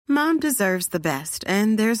Mom deserves the best,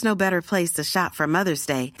 and there's no better place to shop for Mother's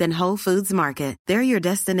Day than Whole Foods Market. They're your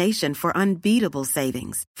destination for unbeatable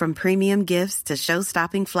savings, from premium gifts to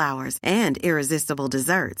show-stopping flowers and irresistible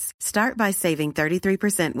desserts. Start by saving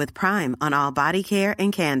 33% with Prime on all body care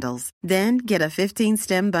and candles. Then get a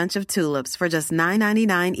 15-stem bunch of tulips for just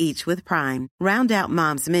 $9.99 each with Prime. Round out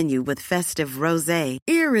Mom's menu with festive rosé,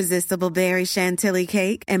 irresistible berry chantilly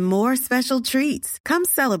cake, and more special treats. Come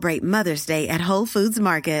celebrate Mother's Day at Whole Foods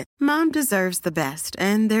Market. Mom deserves the best,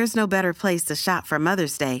 and there's no better place to shop for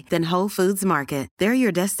Mother's Day than Whole Foods Market. They're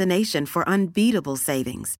your destination for unbeatable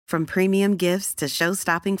savings, from premium gifts to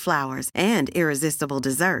show-stopping flowers and irresistible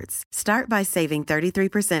desserts. Start by saving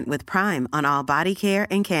 33% with Prime on all body care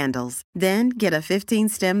and candles. Then get a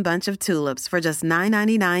 15-stem bunch of tulips for just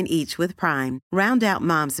 $9.99 each with Prime. Round out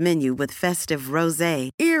Mom's menu with festive rosé,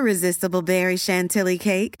 irresistible berry chantilly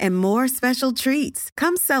cake, and more special treats.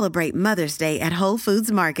 Come celebrate Mother's Day at Whole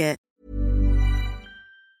Foods Market.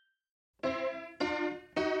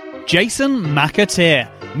 Jason McAteer,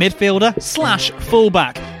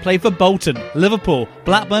 midfielder/fullback, played for Bolton, Liverpool,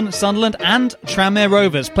 Blackburn, Sunderland and Tranmere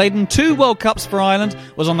Rovers. Played in 2 World Cups for Ireland,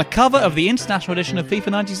 was on the cover of the international edition of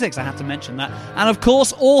FIFA 96, I have to mention that. And of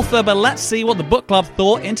course, author, but let's see what the book club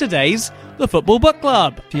thought in today's The Football Book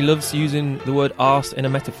Club. She loves using the word arse in a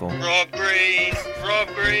metaphor. Rob Green, Rob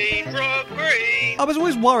Green, Rob Green. I was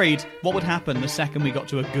always worried what would happen the second we got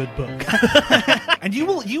to a good book. And you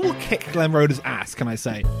will kick Glenn Roeder's ass, can I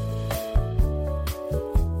say?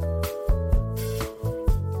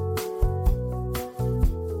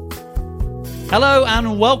 Hello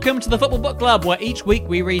and welcome to the Football Book Club, where each week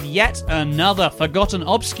we read yet another forgotten,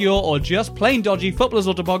 obscure or just plain dodgy footballer's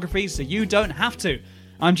autobiography so you don't have to.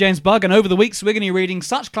 I'm James Bugg, and over the weeks we're going to be reading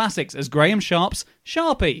such classics as Graham Sharp's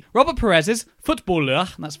Sharpie, Robert Perez's Footballeur,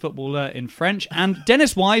 that's footballer in French, and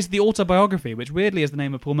Dennis Wise' The Autobiography, which weirdly is the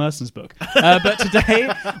name of Paul Merson's book. But today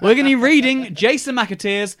we're going to be reading Jason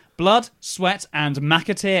McAteer's Blood, Sweat and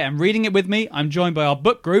McAteer, and reading it with me, I'm joined by our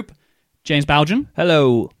book group, James Bowden.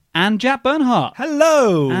 Hello. And Jack Bernhardt.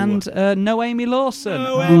 Hello. And no Amy Lawson.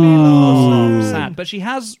 No Amy Lawson. Sad. But she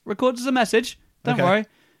has recorded us a message. Don't worry.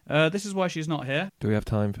 This is why she's not here. Do we have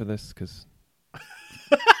time for this? Because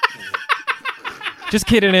just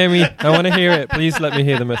kidding, Amy. I want to hear it. Please let me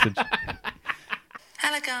hear the message.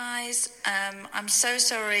 Hello guys, I'm so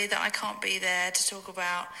sorry that I can't be there to talk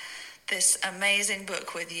about this amazing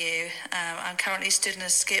book with you. I'm currently stood in a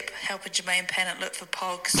skip helping Jermaine Pennant look for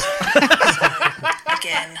Pogs. So,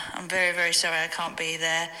 again, I'm very, very sorry I can't be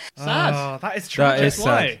there. Sad. Oh, that is true. That is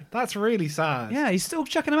Why? sad. That's really sad. Yeah, he's still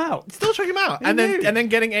checking them out. Still checking them out. Who knew? And then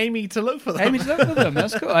getting Amy to look for them. Amy, to look for them.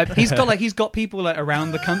 That's cool. He's got people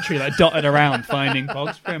around the country dotted around finding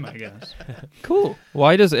Pogs for him, I guess. Cool.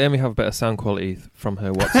 Why does Amy have better sound quality from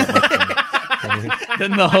her WhatsApp microphone?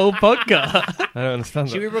 Than the whole podcast. I don't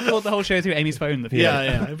understand Should we that. record the whole show through Amy's phone in the future?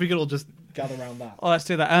 Yeah. If we could all just gather around that. Oh, let's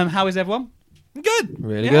do that. How is everyone? Good.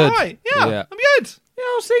 Really Yeah, good. all right. Yeah, Yeah. I'm good. Yeah,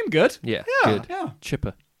 all seem good. Yeah, Yeah. good. Yeah.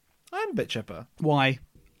 Chipper. I'm a bit chipper. Why?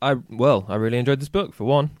 I really enjoyed this book, for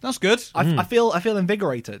one. That's good. I feel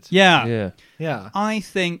invigorated. Yeah. Yeah. Yeah. I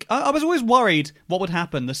think I was always worried what would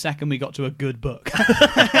happen the second we got to a good book.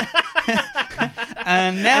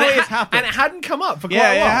 And now it's happened. And it hadn't come up for quite a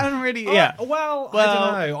yeah, while. it hadn't really. Yeah. Well, I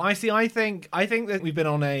don't know. I think that we've been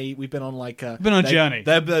on a journey.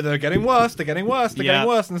 They're getting worse. They're getting worse. They're Yeah. getting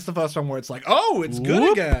worse. And it's the first one where it's like, oh, it's good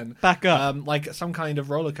Whoop. again. Back up. Like some kind of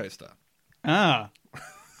roller coaster. Ah.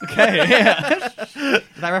 Okay. Yeah. Did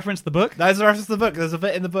that reference the book? That's a reference to the book. There's a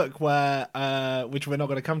bit in the book where, which we're not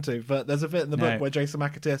going to come to, but there's a bit in the book No. where Jason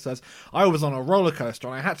McAteer says, I was on a roller coaster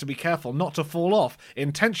and I had to be careful not to fall off,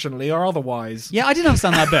 intentionally or otherwise. Yeah, I didn't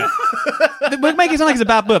understand that bit. We're making it sound like it's a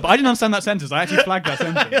bad book, but I didn't understand that sentence. I actually flagged that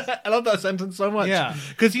sentence. I love that sentence so much. Yeah.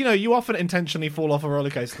 Because, you often intentionally fall off a roller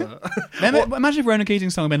coaster. Imagine if Ronan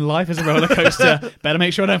Keating's song had been "Life is a roller coaster." Better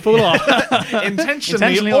make sure I don't fall off.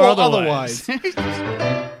 intentionally or otherwise.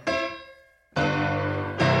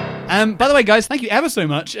 By the way, guys, thank you ever so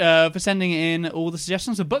much for sending in all the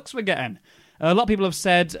suggestions of books we're getting. A lot of people have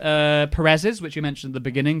said Perez's, which you mentioned at the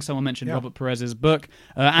beginning. Someone mentioned Robert Perez's book.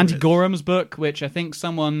 Andy Gorham's book, which I think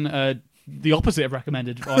someone the opposite have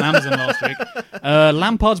recommended on Amazon last week.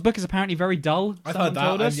 Lampard's book is apparently very dull. I've someone heard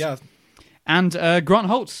told that. us. Yeah. And Grant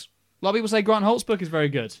Holtz. A lot of people say Grant Holtz's book is very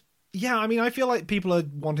good. Yeah, I mean, I feel like people are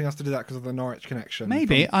wanting us to do that because of the Norwich connection.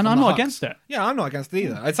 Maybe, from and I'm the not Hucks. against it. Yeah, I'm not against it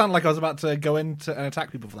either. It sounded like I was about to go into and attack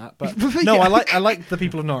people for that, but no, I like the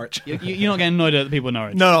people of Norwich. You're not getting annoyed at the people in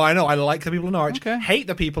Norwich. No, I know. I like the people of Norwich. Okay. Hate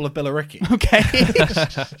the people of Billericay. Okay.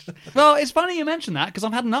 Well, it's funny you mention that because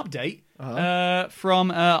I've had an update from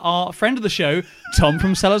our friend of the show, Tom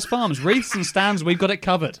from Sellers Farms. Wreaths and stands, we've got it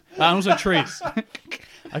covered. And also trees.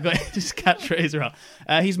 I got his catchphrase around.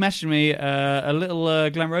 He's messaged me a little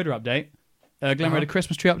Glen Roeder update. Glen Roeder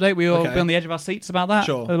Christmas tree update. We all Okay. be on the edge of our seats about that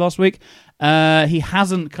Sure. last week. He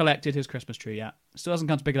hasn't collected his Christmas tree yet. Still hasn't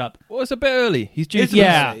come to pick it up. Well, it's a bit early. He's due. It's to-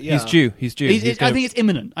 Yeah. yeah. He's due. He's due. He's I gonna- think it's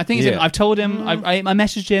imminent. I think it's Yeah. imminent. I've told him. I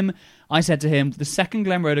messaged him. I said to him, the second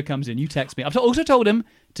Glen Roeder comes in, you text me. I've also told him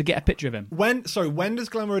to get a picture of him. When does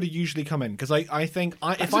Glen Roeder usually come in? Because I think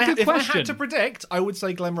if a I good if I question. had to predict, I would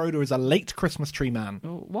say Glen Roeder is a late Christmas tree man.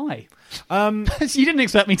 Why? You didn't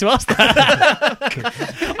expect me to ask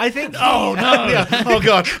that. I think. Oh, no. Yeah. Oh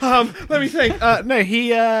God. Let me think. No,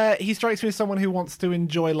 he strikes me as someone who wants to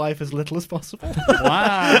enjoy life as little as possible.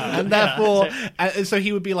 Wow. And therefore, so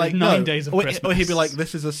he would be like, There's 9 no. days of or Christmas. he'd be like,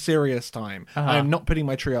 this is a serious time. I am not putting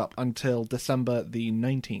my tree up until December the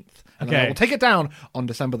 19th. And then I Okay. will take it down on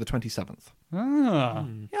December the 27th. Ah.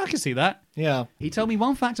 Yeah, I can see that. Yeah. He told me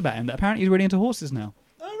one fact about him, that apparently he's really into horses now.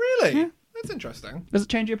 Oh, really? Yeah. That's interesting. Does it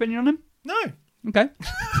change your opinion on him? No. Okay.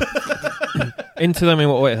 Into them in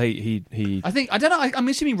what way? He I don't know. I'm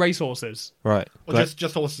assuming racehorses. right. Or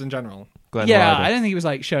just horses in general. Glen Yeah, Roeder. I don't think he was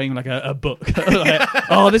like showing like a book. Like,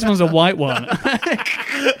 oh, this one's a white one.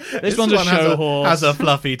 this one's a one show horse. has a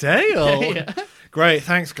fluffy tail. Yeah. Great,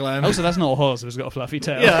 thanks, Glenn. Also, that's not a horse. It's got a fluffy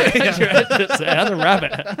tail. Yeah. It has a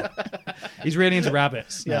rabbit. He's really into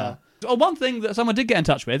rabbits. Yeah. Oh, one thing that someone did get in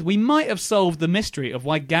touch with, we might have solved the mystery of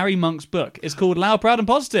why Gary Monk's book is called Loud, Proud and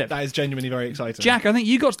Positive. That is genuinely very exciting. Jack, I think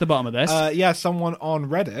you got to the bottom of this. Yeah, someone on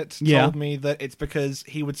Reddit Yeah. told me that it's because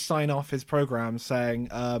he would sign off his program saying,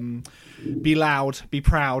 be loud, be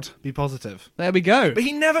proud, be positive. There we go. But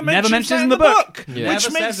he never mentions it it in the book. Yeah. Which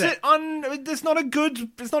Never makes says it it's not a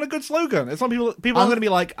good slogan. It's not people are going to be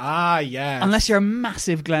like, yeah. Unless you're a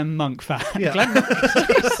massive Glenn Monk fan. Yeah. Glenn Monk.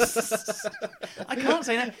 I can't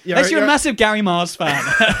say that. You're- Unless you're a you're- massive Gary Mars fan.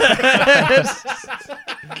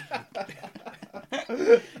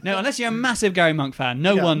 No, unless you're a massive Gary Monk fan.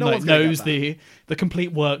 No Yeah, one no like, one's gonna knows get the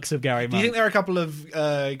complete works of Gary Do you think Monk. there are a couple of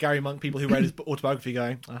Gary Monk people who read his autobiography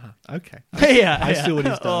going, okay. Yeah, I see what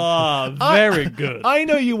he's done. Oh, very good. I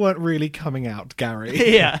know you weren't really coming out,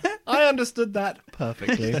 Gary. Yeah. I understood that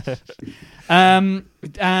perfectly.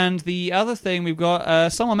 And the other thing we've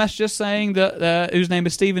got, someone messaged us saying that whose name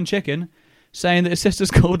is Stephen Chicken, saying that his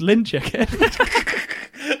sister's called Lynn Chicken.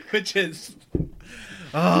 Which is...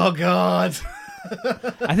 Oh, God.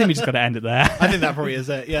 I think we just got to end it there. I think that probably is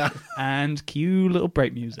it, yeah. And cue little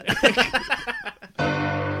break music.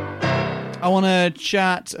 I want to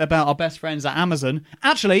chat about our best friends at Amazon.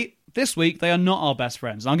 Actually, this week they are not our best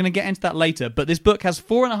friends. I'm going to get into that later, but this book has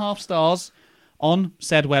 4.5 stars on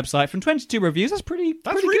said website from 22 reviews. That's pretty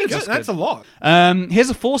Really good. good. That's a lot. Here's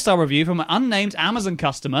a 4-star review from an unnamed Amazon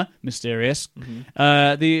customer, mysterious.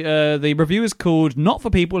 The review is called "Not for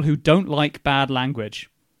people who don't like bad language."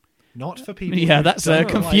 Not for people. Yeah, who that's don't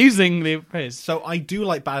confusingly like- phrase. So I do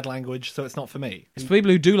like bad language, so it's not for me. It's for people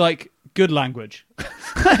who do like good language.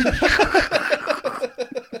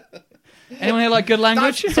 Anyone here like good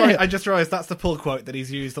language? Sorry, I just realised that's the pull quote that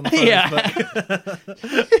he's used on the phone.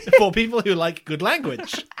 Yeah. For people who like good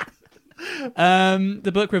language.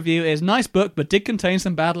 The book review is nice book, but did contain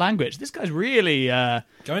some bad language. This guy's really,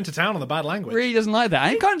 Going to town on the bad language. really doesn't like that.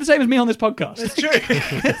 And kind of the same as me on this podcast. It's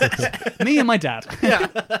true. Me and my dad. Yeah.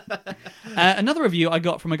 Another review I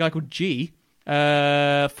got from a guy called G.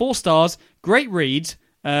 4 stars. Great read.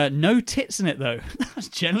 No tits in it though. That's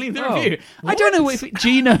generally the review. I don't know if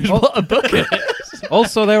G knows what a book is.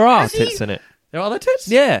 Also, there are tits in it. There are other tits.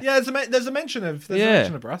 Yeah. Yeah, there's a mention of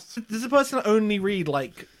breasts. There's a person that only read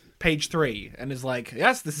like page 3 and is like,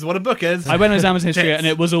 yes, this is what a book is. I went on his Amazon history Tits. and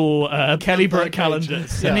it was all Kelly Brook Page.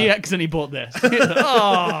 calendars. Yeah. And he accidentally bought this.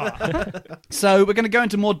 So we're going to go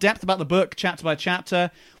into more depth about the book, chapter by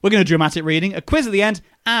chapter. We're going to do dramatic reading, a quiz at the end,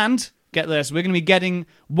 and, get this, we're going to be getting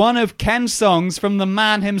one of Ken's songs from the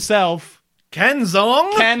man himself. Ken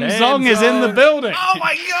Zong. Ken Zong is in the building. Oh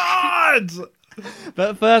my God!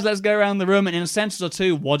 But first, let's go around the room and in a sentence or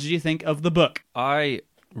two, what did you think of the book? I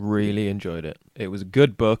really enjoyed it. It was a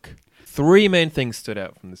good book. 3 main things stood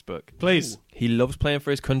out from this book. Please. He loves playing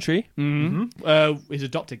for his country. His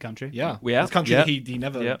adopted country. Yeah, Yeah, His country yeah. he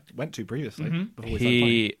never Yeah. went to previously. Before he started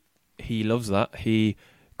playing. He loves that. He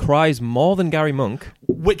cries more than Gary Monk.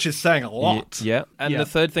 Which is saying a lot. Yeah. And Yeah. the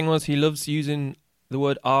third thing was he loves using the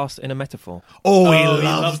word arse in a metaphor. Oh, he he loves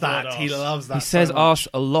loves that. the He word loves that. He says so much. arse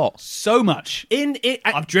a lot. So much. In it,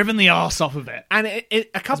 I've driven the arse off of it. and a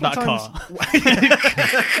couple of It's times.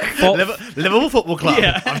 Liverpool Football Club.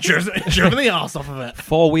 Yeah. I've driven the arse off of it.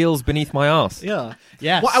 4 wheels beneath my arse. Yeah.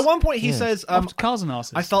 Yes. Well, at one point he says, Cars and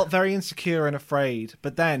arses. I felt very insecure and afraid,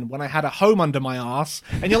 but then when I had a home under my arse,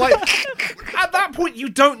 and you're like, at that point you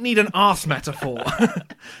don't need an arse metaphor.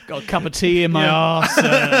 Got a cup of tea in my arse,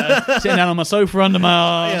 sitting down on my sofa under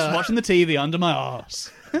my arse, watching the TV under my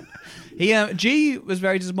arse. G was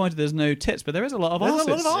very disappointed there's no tits, but there is a lot of There's arses.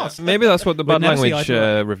 a lot of arse. Maybe that's what the We'd bad never see language eye to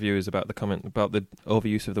eye. review is about, the comment about the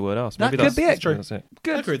overuse of the word arse. That Maybe could that's be it. true. That's it.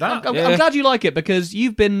 Good. I agree with that. I'm Yeah. glad you like it because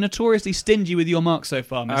you've been notoriously stingy with your marks so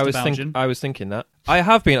far, Mr. Belgian. I was thinking that. I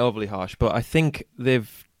have been overly harsh, but I think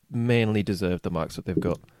they've mainly deserved the marks that they've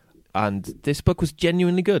got. And this book was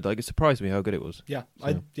genuinely good. Like, it surprised me how good it was. Yeah.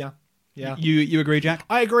 Yeah. You agree, Jack?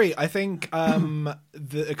 I agree. I think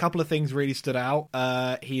a couple of things really stood out.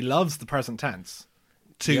 He loves the present tense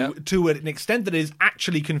to an extent that is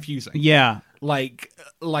actually confusing. Yeah. Like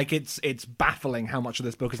it's baffling how much of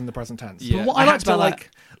this book is in the present tense. Yeah. But what I I had liked to about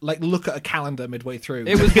like look at a calendar midway through.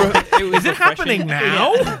 It was. Is it happening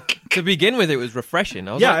now? To begin with, it was refreshing.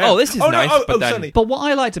 I was Yeah, like, yeah. "Oh, this is nice." But then, certainly. But what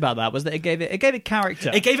I liked about that was that it gave it character.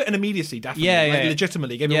 It gave it an immediacy, definitely. Yeah.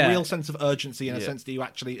 Legitimately. It gave it Yeah. a real sense of urgency and a sense that you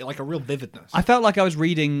actually, like a real vividness. I felt like I was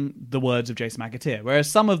reading the words of Jason McAteer, whereas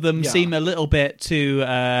some of them Yeah. seem a little bit too.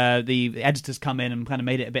 The editors come in and kind of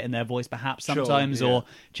made it a bit in their voice, perhaps sometimes, yeah. or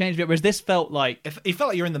changed it. Whereas this felt like, It felt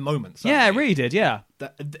like you're in the moment. yeah, it certainly. really did. Yeah,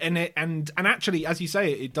 And actually, as you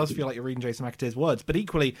say, it does feel like you're reading Jason McAteer's words, but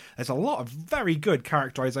equally, there's a lot of very good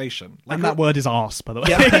characterization. Like and that word is arse, by the way.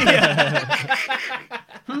 Yeah.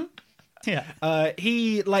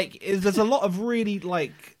 There's a lot of really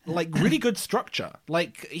really good structure.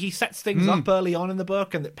 Like he sets things up early on in the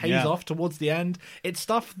book, and it pays Yeah. off towards the end. It's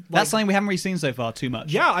stuff That's something we haven't really seen so far too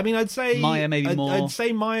much. Yeah, I mean, I'd say Maya maybe more. I'd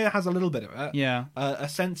say Maya has a little bit of it. Yeah. A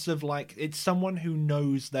sense of like it's someone who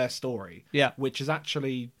knows their story. Yeah. which is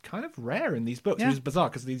actually kind of rare in these books, Yeah. which is bizarre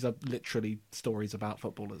because these are literally stories about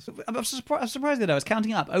footballers. I'm surprised that I was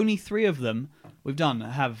counting up. Only 3 of them we've done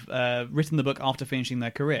have written the book after finishing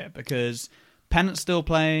their career because Pennant's still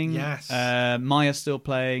playing. Yes. Maya's still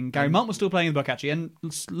playing. Gary Monk was still playing the book actually, and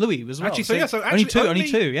Louis as well. Actually, so only actually,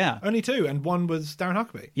 two. Yeah, only 2, and one was Darren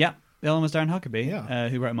Huckabee. yeah. The other one was Darren Huckabee, Yeah.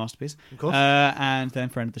 who wrote a masterpiece, Of course. and then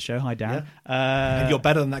friend of the show. Hi, Darren. And you're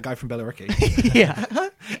better than that guy from Billericay. yeah.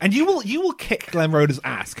 And you will kick Glenn Roeder's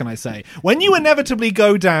ass, can I say? When you inevitably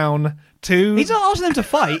go down to... He's not asking them to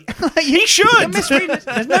fight. He should! You're misreading it.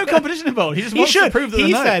 There's no competition involved. He just wants to prove that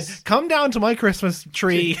He the said, notes. come down to my Christmas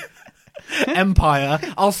tree empire.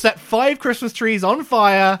 I'll set 5 Christmas trees on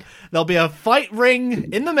fire. There'll be a fight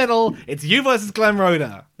ring in the middle. It's you versus Glenn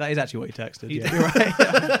Roeder. That is actually what he texted. Yeah, you're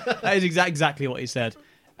right. That is exactly what he said.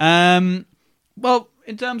 Well,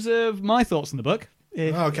 in terms of my thoughts on the book...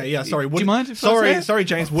 Okay, yeah, sorry. Do you mind if I say it? Sorry,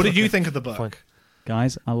 James. What did you think of the book?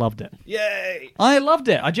 Guys, I loved it. Yay! I loved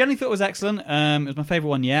it. I generally thought it was excellent. It was my favourite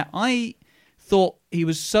one yet. I thought he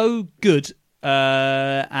was so good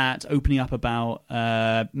at opening up about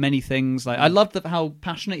many things. Like I loved how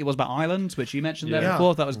passionate he was about Ireland, which you mentioned there Yeah.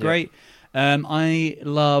 before. That was great. I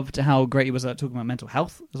loved how great he was at talking about mental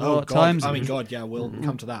health as well at times. I mean, God, yeah, we'll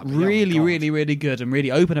come to that. But Really, yeah, oh, God. really, really good and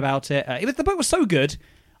really open about it. The book was so good,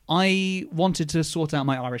 I wanted to sort out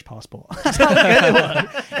my Irish passport. That's how good it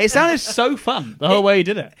was. It sounded so fun the whole way he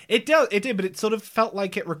did it. It did, but it sort of felt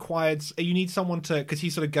like it required. You need someone to, because he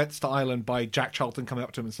sort of gets to Ireland by Jack Charlton coming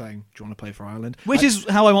up to him and saying, "Do you want to play for Ireland?" Which is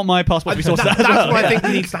how I want my passport to be sorted out. That's as well, what yeah. I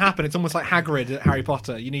think needs to happen. It's almost like Hagrid at Harry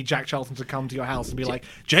Potter. You need Jack Charlton to come to your house and be like,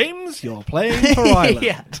 "James, you're playing for Ireland."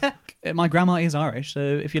 Yeah. My grandma is Irish, so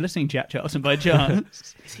if you're listening, Jack Charlton, by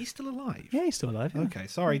chance. Is he still alive? Yeah, he's still alive. Yeah. Okay,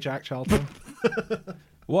 sorry, Jack Charlton.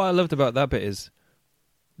 what I loved about that bit is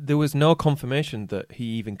there was no confirmation that he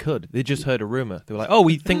even could. They just heard a rumor. They were like, "Oh,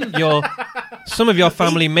 we think some of your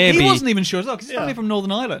family may He be." wasn't even sure as well, because he's family from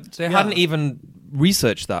Northern Ireland. They hadn't even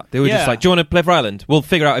researched that. They were Yeah. just like, "Do you want to play for Ireland? We'll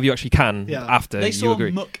figure out if you actually can Yeah. after They you saw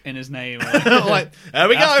agree." Muck in his name. Like, there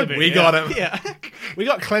we Has go. to be, We yeah. got him. Yeah. We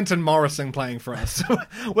got Clinton Morrison playing for us.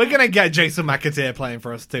 We're going to get Jason McAteer playing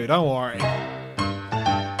for us too. Don't worry.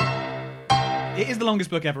 It is the longest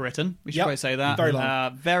book ever written. We should Yep. probably say that. Very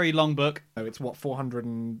long. Very long book. Oh, it's what, 300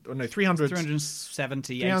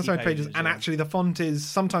 370, 300 pages. And yeah. actually, the font is,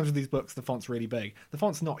 sometimes with these books, the font's really big. The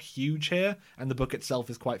font's not huge here, and the book itself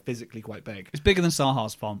is physically quite big. It's bigger than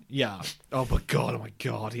Sahar's font. Yeah. Oh my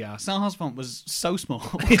god, yeah. Sahar's font was so small.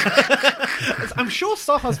 I'm sure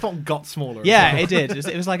Saha's font got smaller. as Yeah, well. it did.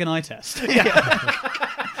 It was like an eye test.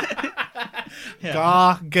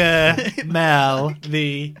 Gargamel,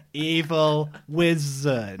 the evil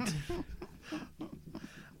wizard.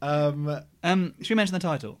 Should we mention the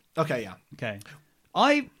title? Okay, yeah. Okay.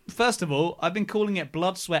 First of all, I've been calling it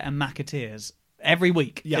Blood, Sweat and Macketeers every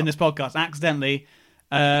week Yeah. in this podcast, accidentally.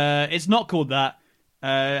 It's not called that.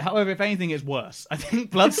 However, if anything, it's worse. I think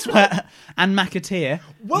Blood, Sweat and Macketeer,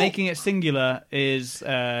 making it singular, is...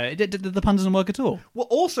 the pun doesn't work at all. Well,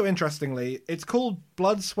 also interestingly, it's called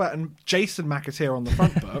Blood, Sweat, and Jason McAteer on the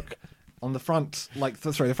front book. On the front,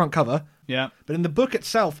 the front cover. Yeah. But in the book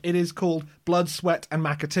itself, it is called Blood, Sweat, and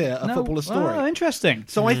McAteer, a footballer's story. Oh, interesting.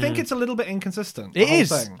 So I think it's a little bit inconsistent. It the whole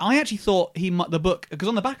is. thing. I actually thought the book, because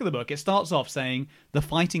on the back of the book, it starts off saying The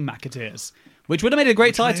Fighting Macketeers, which would have made a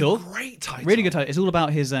great title. Great title. Really good title. It's all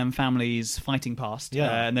about his family's fighting past.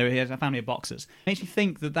 Yeah. And he has a family of boxers. Makes you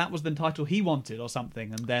think that was the title he wanted or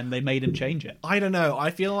something, and then they made him change it. I don't know.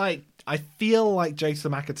 I feel like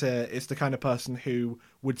Jason McAteer is the kind of person who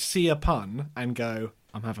would see a pun and go,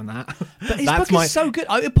 I'm having that. But his book is so good.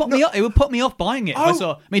 It would put me off buying it.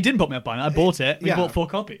 Oh. It didn't put me off buying it. I bought it. We Yeah. bought 4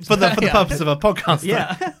 copies. for the purpose of a podcast.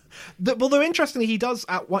 Yeah. Though interestingly, he does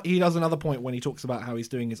another point when he talks about how he's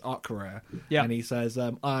doing his art career. Yeah. And he says,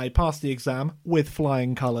 I passed the exam with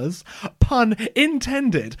flying colours. Pun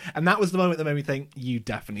intended. And that was the moment that made me think, you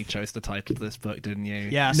definitely chose the title to this book, didn't you?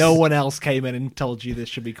 Yes. No one else came in and told you this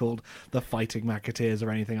should be called The Fighting Macketeers or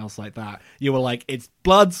anything else like that. You were like, it's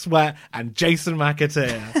Blood, Sweat, and Jason McAteer.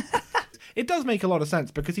 It does make a lot of sense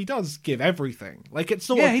because he does give everything. Like it's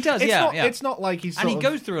sort of, he does. It's Yeah, not, yeah. It's not like he's. And he sort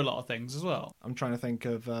of- goes through a lot of things as well. I'm trying to think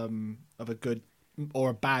of a good or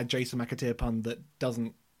a bad Jason McAteer pun that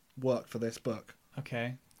doesn't work for this book.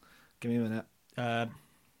 Okay. Give me a minute.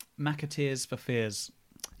 Macketeers for Fears.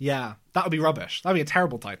 Yeah, that would be rubbish. That'd be a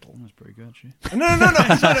terrible title. That's pretty good, actually. No.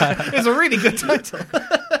 It's a really good title.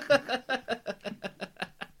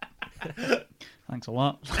 Thanks a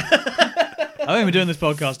lot. I've only been doing this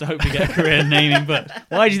podcast to hopefully get a career in naming books.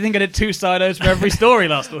 Why do you think I did 2 side-O's for every story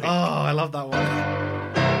last week? Oh, I love that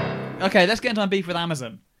one. Okay, let's get into my beef with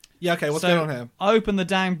Amazon. Yeah, okay, what's So, going on here? I open the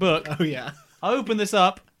dang book. Oh, yeah. I open this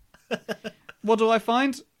up. What do I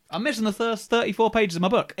find? I'm missing the first 34 pages of my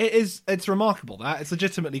book. It's remarkable, that. It's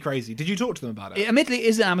legitimately crazy. Did you talk to them about it? It admittedly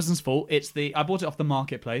isn't Amazon's fault. I bought it off the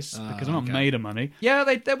marketplace because I'm not okay. made of money. Yeah,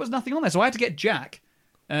 there was nothing on there, so I had to get Jack.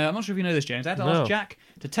 I'm not sure if you know this, James. I had to ask Jack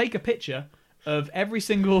to take a picture of every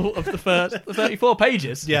single of the first 34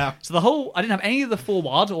 pages. Yeah. So I didn't have any of the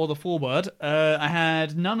foreword or the foreword. I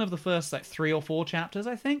had none of the first 3 or 4 chapters,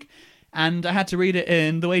 I think. And I had to read it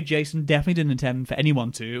in the way Jason definitely didn't intend for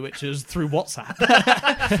anyone to, which is through WhatsApp.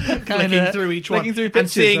 Flicking through each one flicking through and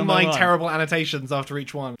pictures seeing on my line. terrible annotations after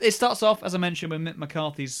each one. It starts off, as I mentioned, with Mick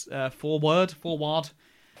McCarthy's forward. Would.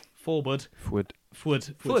 Fwood.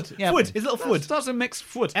 Fwood, his little Fwood. Starts with Mick's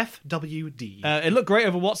Fwood. FWD. It looked great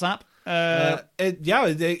over WhatsApp.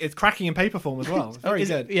 It's cracking in paper form as well. It's very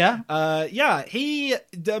good. Yeah.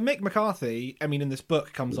 Mick McCarthy, I mean, in this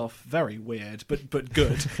book comes off very weird, but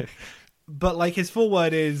good. But his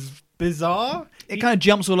foreword is bizarre. It kind of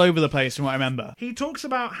jumps all over the place from what I remember. He talks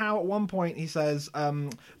about how at one point he says,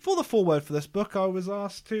 for the foreword for this book, I was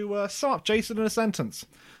asked to sum up Jason in a sentence.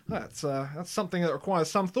 That's something that requires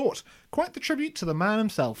some thought. Quite the tribute to the man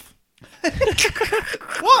himself.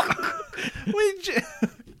 What?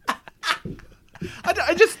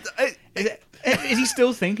 Is he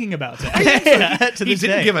still thinking about it? To He this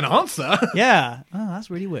didn't day? give an answer. Yeah. Oh, that's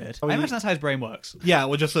really weird. I imagine that's how his brain works. Yeah,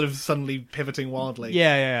 we're just sort of suddenly pivoting wildly.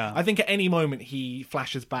 Yeah. I think at any moment he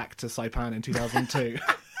flashes back to Saipan in 2002.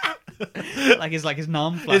 like his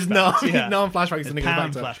Nam flashback. His Nam flashbacks and he goes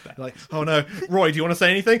Pan back to flashback. like, oh no, Roy, do you want to say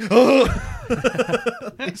anything?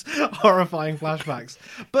 These horrifying flashbacks.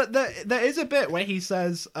 But there is a bit where he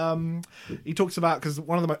says, he talks about, because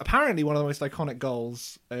apparently one of the most iconic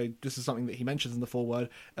goals, this is something that he mentions in the foreword,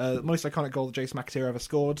 the most iconic goal that Jason McAteer ever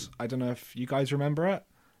scored. I don't know if you guys remember it.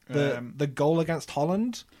 The goal against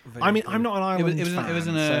Holland. I mean, I'm not an Ireland fan. It was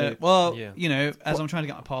in so- as I'm trying to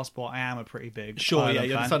get my passport, I am a pretty big Sure, Ireland yeah,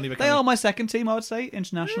 you're fan. suddenly They becoming- are my second team, I would say,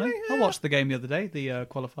 internationally. Really? I watched the game the other day, the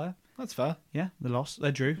qualifier. That's fair. Yeah, they lost.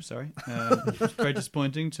 They drew, sorry. Very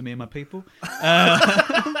disappointing to me and my people. Yeah,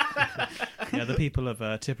 the people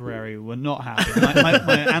of Tipperary were not happy.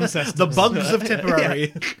 My ancestors. The bugs of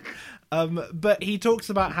Tipperary. But he talks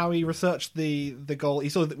about how he researched the goal.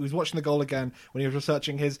 He was watching the goal again when he was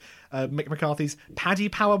researching his Mick McCarthy's Paddy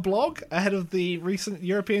Power blog ahead of the recent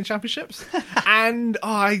European Championships. And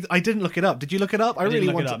I didn't look it up. Did you look it up? I really didn't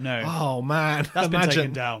look wanted. it up, no. Oh man, That's imagine. been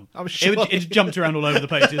taken down. I'm sure. It jumped around all over the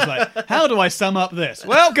page. It's like, how do I sum up this?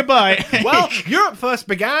 Well, goodbye. Well, Europe first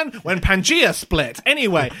began when Pangaea split.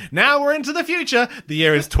 Anyway, now we're into the future. The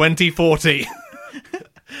year is 2040.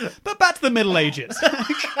 But back to the Middle Ages.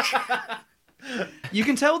 You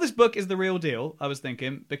can tell this book is the real deal, I was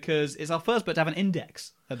thinking, because it's our first book to have an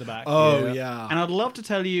index at the back. Oh, yeah. And I'd love to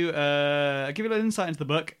tell you, give you a little insight into the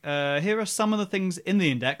book. Here are some of the things in the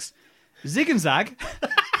index. Zig and Zag.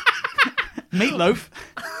 Meatloaf.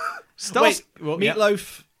 Wait,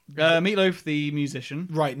 Meatloaf. Meatloaf, the musician.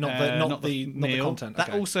 Right, not the meal. content. That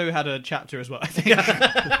Okay. also had a chapter as well, I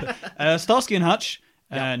think. Starsky and Hutch.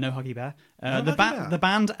 No Huggy Bear. Huggy Bear. The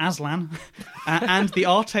band Aslan. And the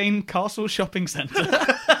Artane Castle Shopping Centre.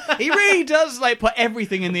 He really does put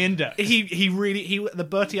everything in the index. The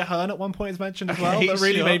Bertie Ahern at one point is mentioned as well. Okay, That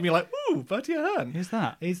really sure. made me like, ooh, Bertie Ahern. Who's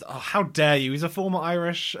that? How dare you? He's a former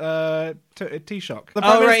Irish Taoiseach. The Oh, Prime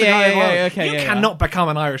right, Minister guy yeah, of Ireland. yeah, okay, You yeah, cannot become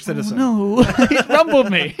an Irish citizen. No, he's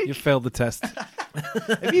rumbled me. You failed the test.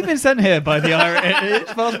 Have you been sent here by the Irish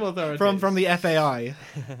passport authorities? From the FAI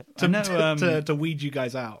I know, to weed you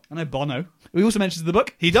guys out. I know Bono. We also mentions the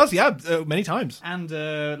book. He does, yeah, many times. And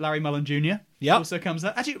Larry Mullen Jr. Yep. also comes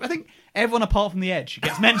up. Actually, I think everyone apart from The Edge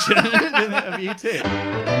gets mentioned of you too.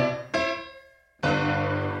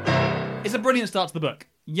 It's a brilliant start to the book.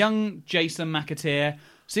 Young Jason McAteer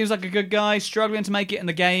seems like a good guy, struggling to make it in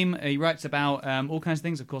the game. He writes about all kinds of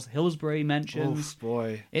things. Of course, Hillsbury mentions. Oof,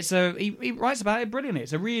 boy. He writes about it brilliantly.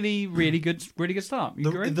 It's a really, really good start. You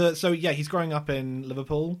agree? He's growing up in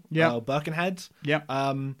Liverpool, Yeah. Birkenhead. Yeah.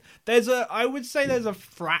 I would say there's a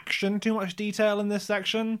fraction too much detail in this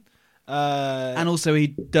section. And also, he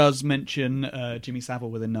does mention Jimmy Savile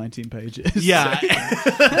within 19 pages. Yeah,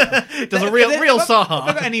 does a real If I've Saha.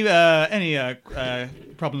 got any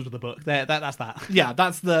problems with the book, that's that. Yeah,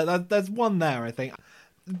 there's one there, I think.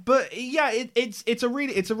 But yeah, it's a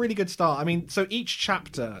really good start. I mean, so each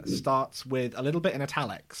chapter starts with a little bit in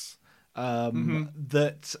italics.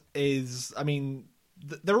 That is, I mean,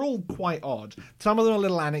 they're all quite odd. Some of them are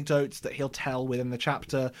little anecdotes that he'll tell within the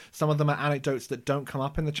chapter. Some of them are anecdotes that don't come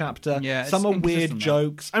up in the chapter. Yeah, some are weird inconsistent,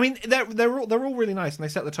 jokes. I mean, they're all really nice and they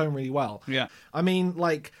set the tone really well. Yeah. I mean,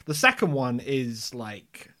 the second one is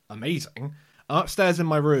amazing. I'm upstairs in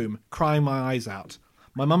my room, crying my eyes out.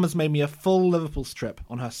 My mum has made me a full Liverpool strip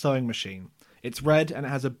on her sewing machine. It's red and it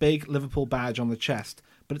has a big Liverpool badge on the chest,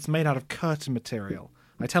 but it's made out of curtain material.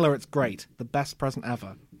 I tell her it's great, the best present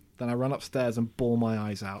ever. Then I run upstairs and bawl my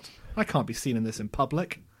eyes out. I can't be seen in this in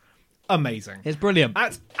public. Amazing. It's brilliant.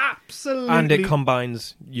 That's absolutely... And it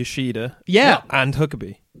combines Yoshida Yeah. and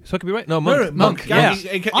Huckabee. Is Huckabee right? No, Monk. Monk, Yeah.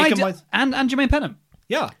 yeah. It I combines- and Jermaine Pennant.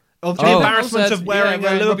 Yeah. Of the Oh. embarrassment of wearing a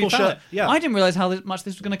Robbie Liverpool Fowler. shirt. Yeah. I didn't realise how much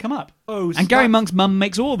this was going to come up. Oh, and Gary snap. Monk's mum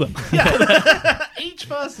makes all of them. Each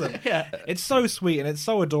person. Yeah. It's so sweet and it's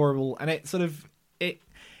so adorable, and it sort of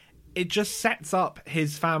it just sets up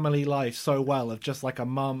his family life so well, of just a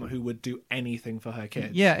mum who would do anything for her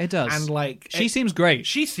kids. Yeah, it does. And she seems great.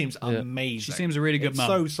 She seems amazing. She seems a really good it's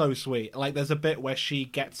mum. so sweet. There's a bit where she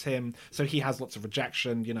gets him, so he has lots of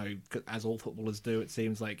rejection, as all footballers do. It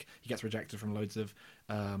seems like he gets rejected from loads of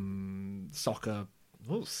soccer.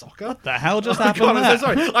 Oh, soccer? What the hell just Oh, happened God, I'm there? so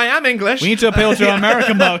sorry. I am English. We need to appeal to our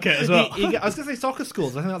American market as well. I was going to say soccer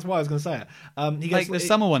schools. I think that's why I was going to say it. He gets, The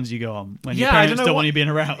summer ones you go on when your Yeah, I parents don't know don't want what- you being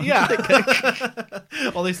around. Yeah.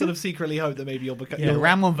 Or they sort of secretly hope that maybe you'll become... Yeah, you'll-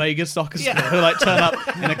 Ramon Vegas soccer school. Yeah. Who turn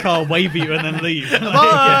up in a car, wave at you, and then leave.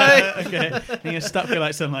 Bye! Okay. And you're stuck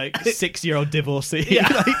with some 6-year-old divorcee,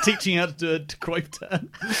 teaching you how to do a Cruyff turn.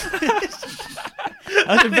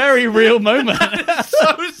 That's a very real moment.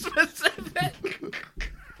 so specific.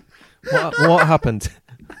 What happened?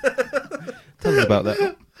 Tell us about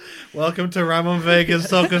that. Welcome to Ramon Vegas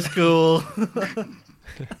Soccer School.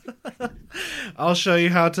 I'll show you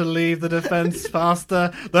how to leave the defense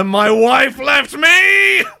faster than my wife left me.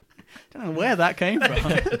 I don't know where that came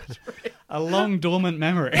from. A long dormant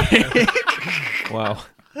memory. Wow.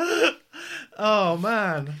 Oh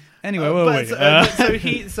man. Anyway, where were we?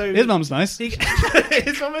 His mum's nice. His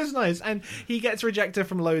mum is nice, and he gets rejected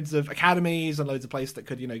from loads of academies and loads of places that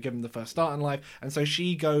could, give him the first start in life. And so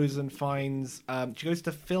she goes and finds. She goes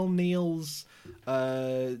to Phil Neal's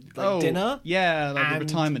dinner. Yeah, the and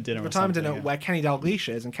retirement dinner. Retirement dinner yeah. where Kenny Dalglish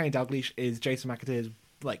is, and Kenny Dalglish is Jason McAteer's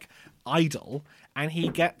idol, and she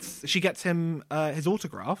gets him his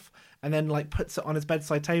autograph, and then puts it on his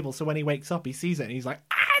bedside table. So when he wakes up, he sees it, and he's like,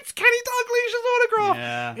 "Ah, it's Kenny Dalglish's autograph.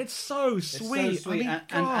 Yeah. It's so sweet. I mean,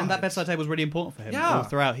 and that bedside table is really important for him all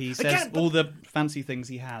throughout. He says Again, all the fancy things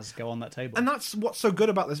he has go on that table. And that's what's so good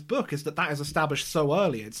about this book is that is established so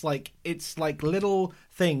early. It's like little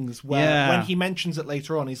things where when he mentions it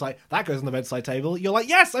later on, he's like, that goes on the bedside table. You're like,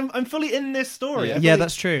 yes, I'm fully in this story. Yeah,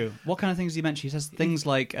 that's true. What kind of things does he mention? He says things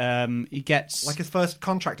like he gets like his first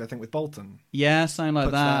contract, I think, with Bolton. Yeah, something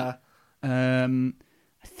like that.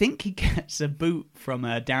 I think he gets a boot from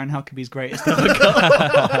Darren Huckabee's greatest ever goal.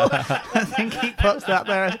 I think he puts that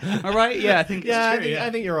there. All right, yeah, I think it's true.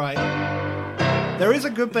 I think you're right. There is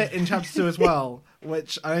a good bit in chapter 2 as well,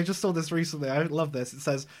 which I just saw this recently. I love this. It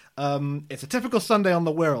says, it's a typical Sunday on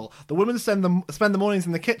the Wirral. The women spend the mornings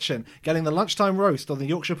in the kitchen, getting the lunchtime roast or the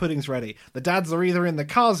Yorkshire puddings ready. The dads are either in the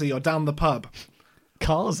Carsey or down the pub.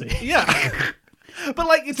 Carsey? Yeah. But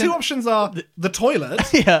like your two options are the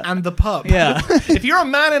toilet and the pub. Yeah. If you're a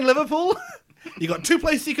man in Liverpool, you got two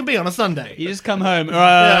places you can be on a Sunday. You just come home,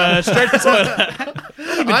 straight to the toilet. What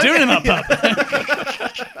have you been doing in that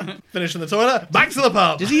pub? Finish in the toilet, back to the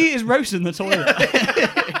pub. Does he eat his roast in the toilet?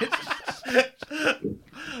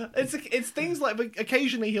 It's things like, but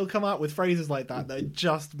occasionally he'll come out with phrases like that are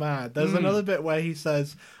just mad. There's another bit where he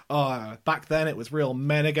says, "Oh, back then it was real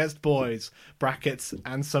men against boys, brackets,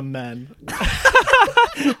 and some men."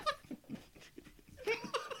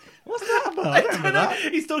 What's that about? I don't remember that.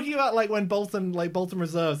 He's talking about like when Bolton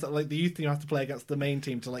reserves that like the youth team have to play against the main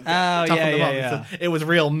team to like toughen them up. Yeah. It was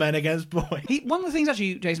real men against boys. One of the things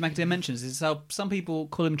actually Jason McAteer mentions is how some people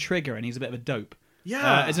call him Trigger and he's a bit of a dope.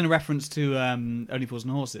 Yeah, it's in a reference to Only Fools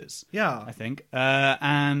and Horses. Yeah, I think,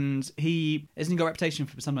 and he got a reputation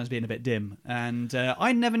for sometimes being a bit dim, and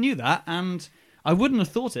I never knew that, and I wouldn't have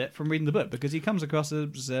thought it from reading the book because he comes across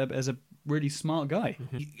as a really smart guy.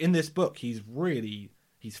 In this book, he's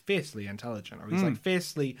fiercely intelligent, or he's like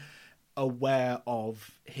fiercely aware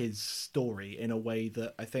of his story in a way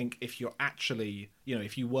that I think if you're actually,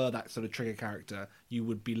 if you were that sort of Trigger character, you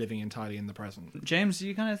would be living entirely in the present. James, do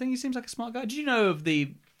you kind of think he seems like a smart guy? Did you know of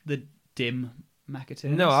the dim McAteer?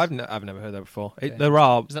 No, I've never heard that before. Okay. There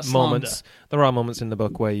are moments. There are moments in the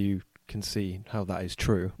book where you can see how that is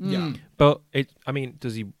true. Yeah, but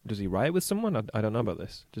does he write with someone? I don't know about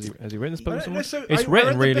this. Has he written this book with someone? So it's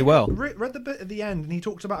written really well. Read the bit at the end, and he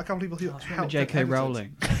talked about a couple of people who helped J.K.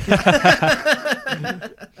 Rowling.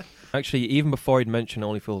 Actually, even before he'd mentioned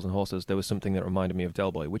Only Fools and Horses, there was something that reminded me of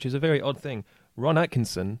Del Boy, which is a very odd thing. Ron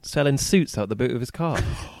Atkinson selling suits out the boot of his car.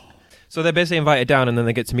 So they're basically invited down, and then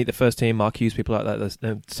they get to meet the first team, Mark Hughes, people like that.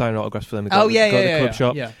 They're signing autographs for them. Go to the club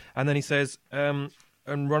shop. Yeah. And then he says, and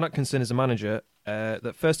Ron Atkinson is a manager.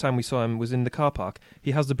 The first time we saw him was in the car park.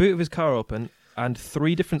 He has the boot of his car open, and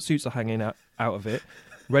 3 different suits are hanging out of it,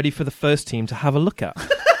 ready for the first team to have a look at.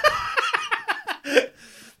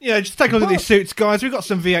 Yeah, just take a look at these suits, guys. We've got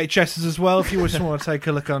some VHSs as well if you just want to take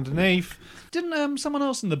a look underneath. Didn't someone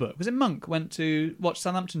else in the book, was it Monk, went to watch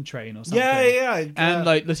Southampton train or something? Yeah. And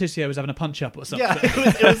like Letitia was having a punch up or something. Yeah,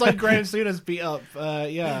 it was like Graham Souness beat up,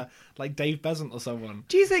 like Dave Besant or someone.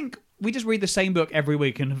 Do you think we just read the same book every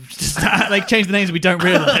week and just change the names and we don't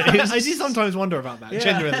realise? I do sometimes wonder about that,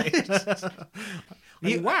 genuinely.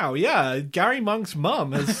 Wow, yeah, Gary Monk's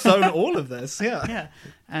mum has sewn all of this, yeah.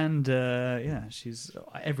 And, she's...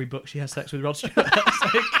 Every book she has sex with Rod Stewart.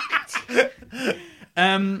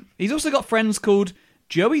 He's also got friends called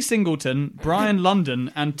Joey Singleton, Brian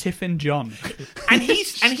London, and Tiffin John. And he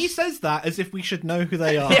says that as if we should know who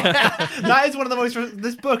they are. Yeah. That is one of the most...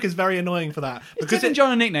 This book is very annoying for that. Is Tiffin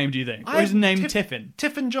John a nickname, do you think? Or is his name Tiffin?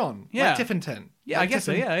 Tiffin John. Yeah. Like Tiffinton. Yeah, like I guess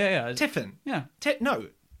Tiffin. so. Yeah. Tiffin. Yeah. No.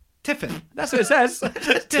 Tiffin. That's what it says.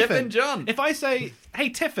 Tiffin John. If I say, hey,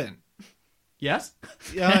 Tiffin. Yes?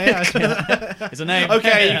 Yeah. It's a name.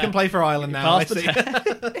 Okay, you can play for Ireland now. I see.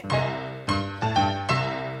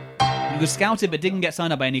 He was scouted but didn't get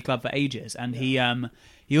signed up by any club for ages, and he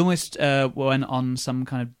almost went on some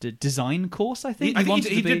kind of design course, I think.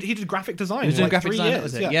 He did graphic design. He was doing like graphic 3 design, years. that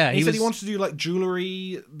was it. Yeah, he said he wanted to do like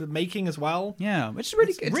jewellery making as well. Yeah, which is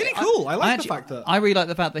really good. Really cool. I like the fact that... I really like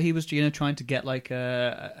the fact that he was trying to get like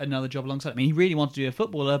another job alongside. I mean, he really wanted to be a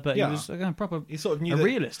footballer, but he was proper. He sort of knew a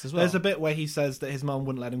realist as well. There's a bit where he says that his mum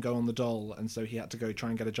wouldn't let him go on the dole, and so he had to go try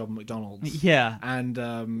and get a job at McDonald's. Yeah,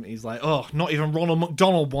 and he's like, "Oh, not even Ronald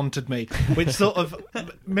McDonald wanted me," which sort of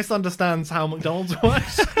misunderstands how McDonald's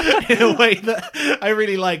works in a way that I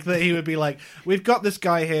really like. That he would be like, "We've got this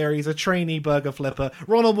guy here. He's a trainee burger flipper.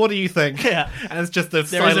 Ronald, what do you think?" Yeah, and it's just a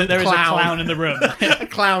there is a clown in the room, a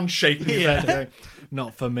clown shaking his head, going,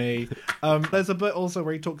 "Not for me." There's a bit also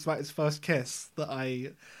where he talks about his first kiss that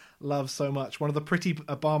I love so much. One of the pretty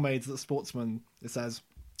barmaids at Sportsman, it says,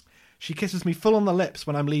 "She kisses me full on the lips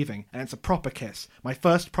when I'm leaving, and it's a proper kiss. My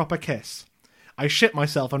first proper kiss. I shit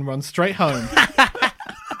myself and run straight home.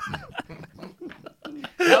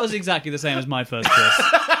 That was exactly the same as my first choice.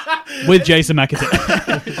 With Jason McAteer.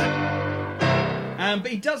 But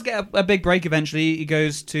he does get a big break eventually. He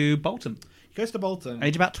goes to Bolton. He goes to Bolton.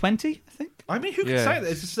 Age about 20, I think. I mean, who can say that?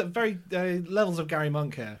 It's just very levels of Gary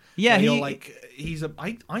Monk here. Yeah, Where you're like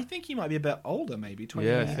I think he might be a bit older, maybe 20.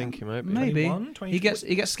 Yeah, I think he might be. Maybe 21, 22.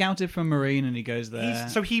 he gets scouted from Marine and he goes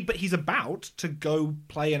there. He's about to go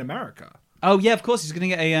play in America. Oh yeah, of course he's going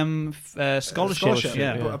to get a scholarship.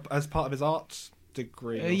 Yeah. As part of his arts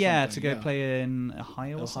degree. Or to go play in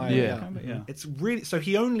Ohio or something. Yeah. It's really so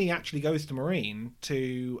he only actually goes to Marine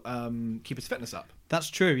to keep his fitness up. That's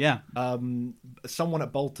true. Yeah. Someone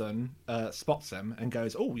at Bolton spots him and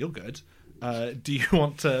goes, "Oh, you're good. Do you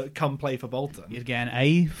want to come play for Bolton?" You'd get an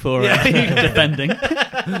A for defending,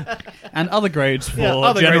 and other grades for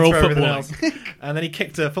other general grades for everything football. else. And then he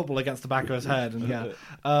kicked a football against the back of his head, and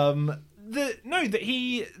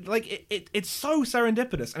it's so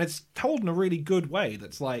serendipitous, and it's told in a really good way.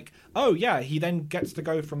 That's like, oh yeah, he then gets to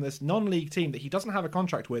go from this non-league team that he doesn't have a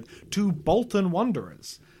contract with to Bolton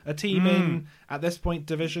Wanderers, a team in at this point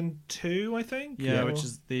Division 2, I think. Yeah, which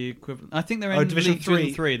is the equivalent. I think they're in Division League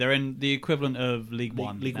 3. 3. They're in the equivalent of League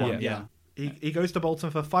 1. League now. 1. Yeah. He goes to Bolton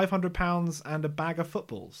for £500 and a bag of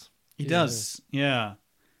footballs. He does. Yeah.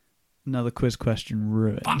 Another quiz question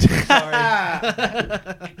ruined.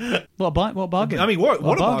 What bargain? I mean, what a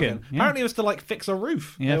bargain. Yeah. Apparently it was to like fix a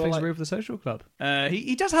roof. Yeah, They were fix like, the roof of the social club.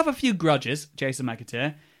 He does have a few grudges, Jason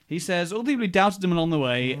McAteer. He says, all the people who doubted him along the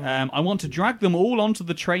way, I want to drag them all onto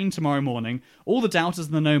the train tomorrow morning, all the doubters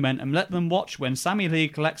and the no-men, and let them watch when Sammy Lee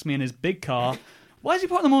collects me in his big car. Why is he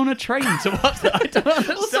putting them on a train to watch that? I don't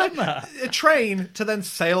understand that. A train to then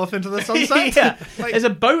sail off into the sunset. Yeah. Like- There's a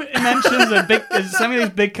boat it mentions, there's Sammy Lee's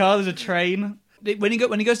big car, there's a train. When he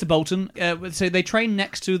goes to Bolton, so they train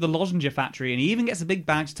next to the Lozenger factory, and he even gets a big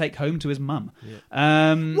bag to take home to his mum.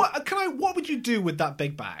 What would you do with that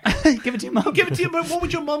big bag? Give it to your mum. Give it to your mum. What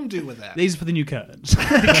would your mum do with it? These are for the new curtains.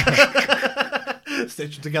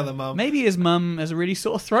 Stitch it together, mum. Maybe his mum has a really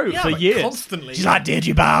sore throat for like, years. constantly. She's like, "Did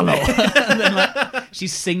you, Barlow?" And then like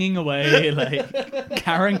she's singing away like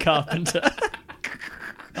Karen Carpenter.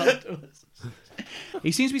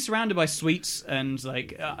 He seems to be surrounded by sweets and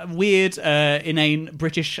like weird, inane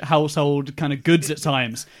British household kind of goods at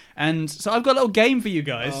times. And so I've got a little game for you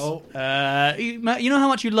guys. Oh. You know how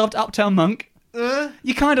much you loved Uptown Monk?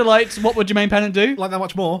 You kind of liked What Would Jermaine Pennant Do? Like that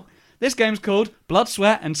much more? This game's called Blood,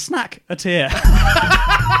 Sweat and Snack a Tear.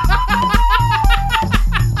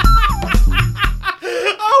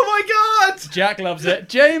 Oh my god! Jack loves it.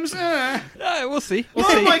 James, We'll see.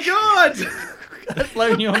 Oh my god! that's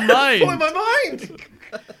blown your mind. Blow my mind!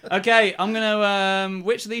 Okay, I'm going to...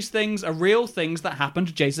 which of these things are real things that happened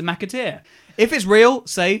to Jason McAteer? If it's real,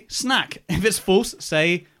 say snack. If it's false,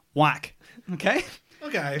 say whack. Okay?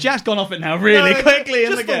 Okay. Jack's gone off it now really quickly in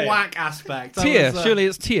the just game. whack aspect. That Tier. was, Surely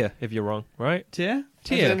it's tier if you're wrong, right? Tear?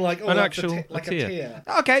 Tier. as in, like, An that's actual a like a tier. tier.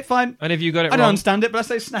 Okay, fine. And if you got it I don't wrong, understand it, but let's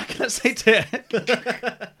say snack. Let's say tear.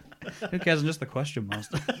 Who cares? I'm just the question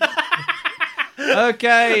master.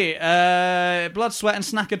 Okay, blood, sweat, and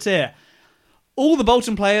snack a tear. All the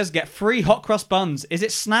Bolton players get free hot cross buns. Is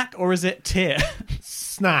it snack or is it tear?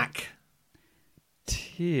 Snack.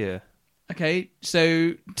 tier. Okay,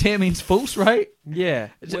 so tear means false, right? Yeah.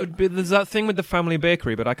 There's that thing with the family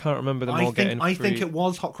bakery, but I can't remember them all getting free. I think it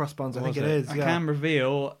was hot cross buns. I think it is. I Yeah. can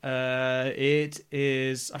reveal it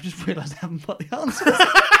is... I've just realised I haven't put the answer.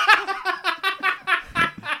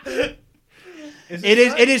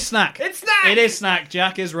 It is snack. It's snack! It is snack.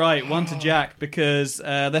 Jack is right. One to Jack because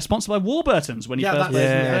they're sponsored by Warburton's when he Yeah, first that's plays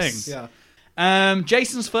the yes. thing. Yeah.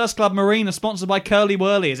 Jason's first club, Marine, are sponsored by Curly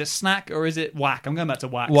Whirly. Is it snack or is it whack? I'm going back to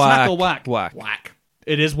whack. Snack or whack? Whack. Whack.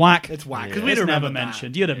 It is whack. It's whack. Yeah. Because we'd It's remember never that.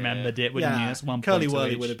 mentioned. You'd have remembered it, wouldn't you? That's one Curly point to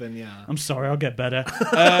Whirly each. would have been, yeah. I'm sorry, I'll get better.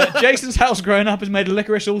 Jason's house growing up is made of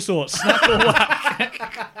licorice all sorts. Snack or whack?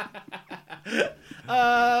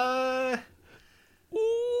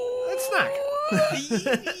 It's snack.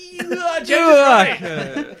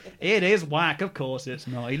 It is whack, of course it's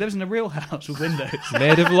not. He lives in a real house with windows.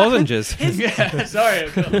 Made of lozenges. Yeah, sorry.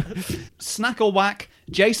 Snack or whack,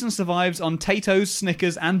 Jason survives on Tato's,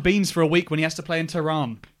 Snickers and beans for a week when he has to play in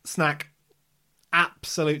Tehran. Snack.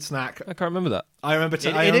 Absolute snack. I can't remember that. I remember It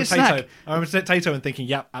Tato. is snack. I remember Tato and thinking,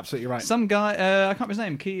 yep, absolutely right. Some guy, I can't remember his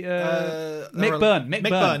name. Mick Mick Byrne. Mick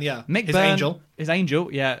Byrne, yeah. Mick His Byrne. angel. His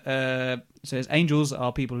angel, yeah. So his angels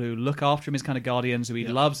are people who look after him, his kind of guardians who he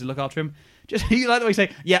loves to look after him. Just you like the way you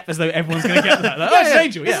say, yep, as though everyone's going to get that. Like, oh, it's his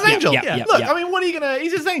angel. It's Yeah. his angel. yeah, yeah, Look, yeah. I mean, what are you going to...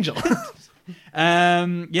 He's his angel.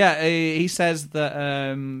 He says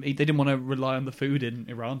that they didn't want to rely on the food in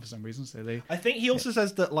Iran for some reason, so they... I think he also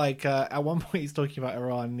says that, like, at one point he's talking about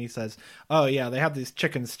Iran, and he says, oh, yeah, they have this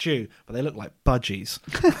chicken stew, but they look like budgies.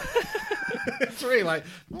 It's really like,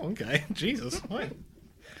 oh, okay, Jesus. What?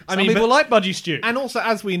 Some people like budgie stew. And also,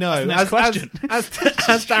 as we know, That's the next question. as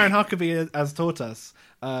Darren Huckabee has taught us,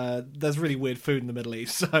 there's really weird food in the Middle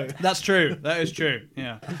East. So That's true. That is true.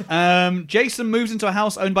 Yeah. Jason moves into a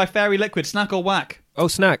house owned by Fairy Liquid. Snack or whack? Oh,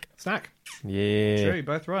 snack. snack. Yeah. True,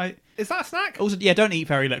 both right. Is that a snack? Also, yeah, don't eat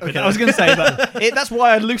Fairy Liquid. I was going to say, but that's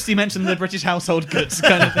why I loosely mentioned the British household goods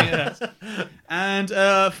kind of thing. Yeah.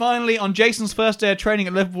 And finally, on Jason's first day of training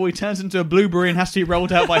at Liverpool, he turns into a blueberry and has to be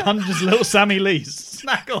rolled out by hundreds of little Sammy Lees.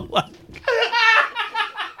 Snack or whack?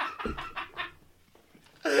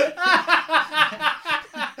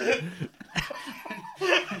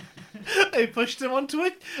 They pushed him onto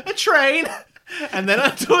a train and then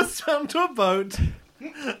onto a boat.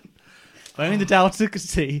 If only the Delta could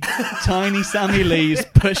see tiny Sammy Lees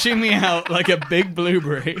pushing me out like a big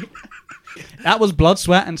blueberry. That was Blood,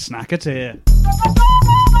 Sweat and Snacketeer.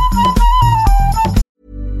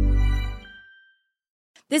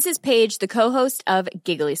 This is Paige, the co-host of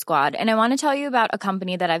Giggly Squad, and I want to tell you about a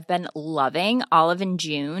company that I've been loving, Olive &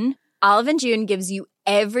 June. Olive & June gives you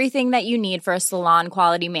everything that you need for a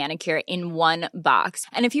salon-quality manicure in one box.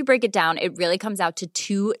 And if you break it down, it really comes out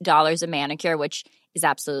to $2 a manicure, which is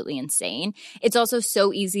absolutely insane. It's also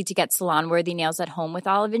so easy to get salon-worthy nails at home with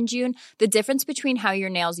Olive & June. The difference between how your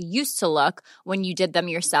nails used to look when you did them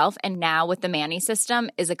yourself and now with the Mani system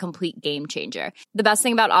is a complete game changer. The best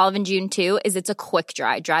thing about Olive & June, too, is it's a quick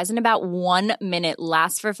dry. Dries in about 1 minute,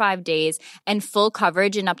 lasts for 5 days, and full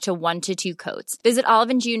coverage in up to 1 to 2 coats. Visit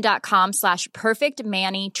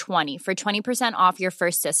oliveandjune.com/perfectmani20 for 20% off your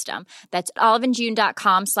first system. That's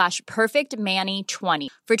oliveandjune.com/perfectmani20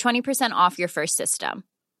 for 20% off your first system.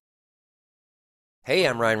 Hey,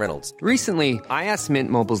 I'm Ryan Reynolds. Recently, I asked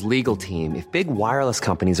Mint Mobile's legal team if big wireless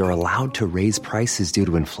companies are allowed to raise prices due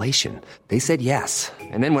to inflation. They said yes.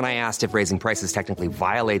 And then when I asked if raising prices technically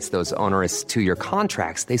violates those onerous 2-year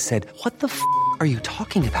contracts, they said, what the f*** are you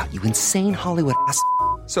talking about, you insane Hollywood ass f-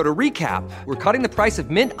 So to recap, we're cutting the price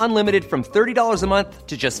of Mint Unlimited from $30 a month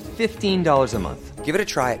to just $15 a month. Give it a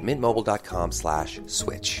try at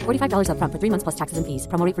mintmobile.com/switch. $45 up front for 3 months plus taxes and fees.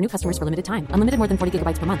 Promo rate for new customers for limited time. Unlimited more than 40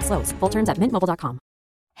 gigabytes per month. Slows full terms at mintmobile.com.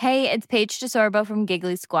 Hey, it's Paige DeSorbo from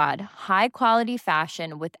Giggly Squad. High quality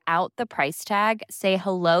fashion without the price tag. Say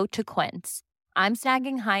hello to Quince. I'm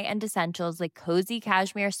snagging high-end essentials like cozy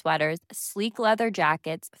cashmere sweaters, sleek leather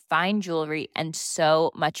jackets, fine jewelry, and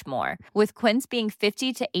so much more. With Quince being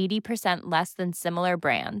 50 to 80% less than similar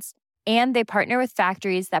brands. And they partner with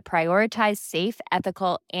factories that prioritize safe,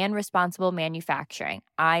 ethical, and responsible manufacturing.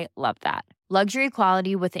 I love that. Luxury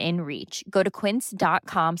quality within reach. Go to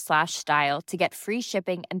quince.com/style to get free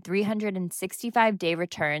shipping and 365-day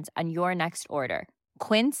returns on your next order.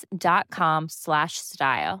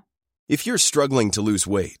 Quince.com/style. If you're struggling to lose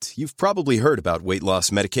weight, you've probably heard about weight loss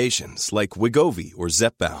medications like Wegovy or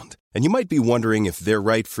Zepbound, and you might be wondering if they're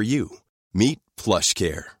right for you. Meet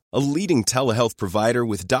PlushCare, a leading telehealth provider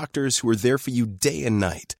with doctors who are there for you day and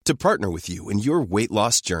night to partner with you in your weight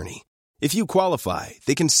loss journey. If you qualify,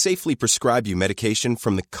 they can safely prescribe you medication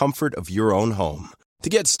from the comfort of your own home. To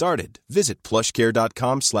get started, visit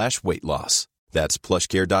plushcare.com/weightloss. That's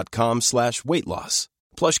plushcare.com/weightloss.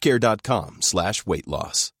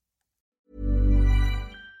 plushcare.com/weightloss.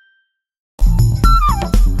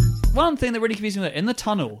 One thing that really confused me in the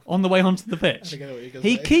tunnel on the way onto the pitch,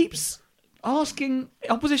 he keeps asking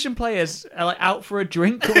opposition players out for a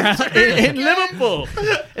drink around in Liverpool.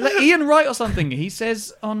 Like Ian Wright or something. He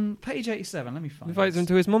says on page 87. Let me find. Invites him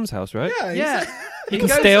to his mum's house, right? Yeah. He can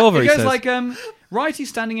stay over. He He goes says. like, Wrighty's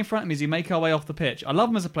standing in front of me as we make our way off the pitch. I love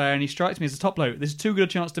him as a player, and he strikes me as a top bloke. This is too good a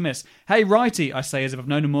chance to miss. Hey, Wrighty, I say as if I've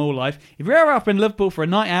known him all life. If you're ever up in Liverpool for a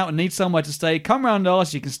night out and need somewhere to stay, come round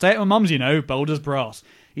ours. You can stay at my mum's, you know, bold as brass.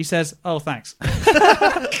 He says, oh, thanks.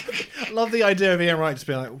 Love the idea of Ian Wright just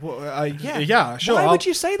being like, yeah, sure. Why would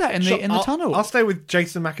you say that in the tunnel? I'll stay with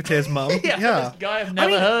Jason McAteer's mum. This guy I've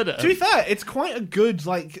never heard of. To be fair, it's quite a good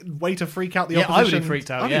way to freak out the opposition. I would be freaked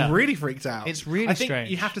out. I'd be really freaked out. It's really I think strange.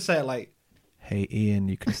 You have to say it like, "Hey, Ian,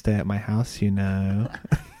 you can stay at my house, you know."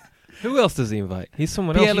 Who else does he invite? He's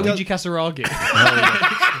someone else. Pierluigi Casaraghi.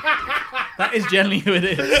 That is generally who it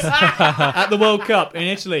is. At the World Cup in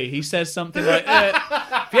Italy, he says something like,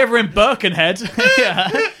 if you're ever in Birkenhead,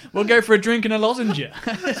 we'll go for a drink and a lozenge.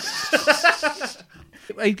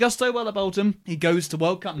 he does so well at Bolton. He goes to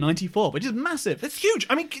World Cup 94, which is massive. It's huge.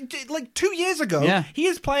 I mean, like 2 years ago, Yeah. he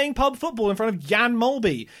is playing pub football in front of Jan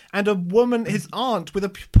Molby and a woman, his aunt, with a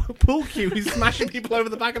pool cue who's smashing people over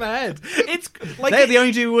the back of the head. It's like They're the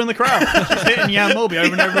only two who were in the crowd, just hitting Jan Molby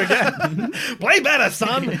over and over again. Play better,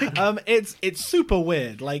 son. It's super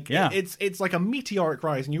weird. Like, Yeah. it's like a meteoric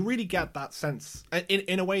rise, and you really get that sense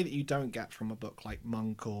in a way that you don't get from a book like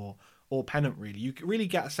Monk or Pennant. Really, you really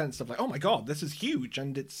get a sense of like, oh my god, this is huge,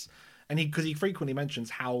 because he frequently mentions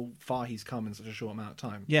how far he's come in such a short amount of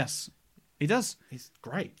time. Yes, he does. He's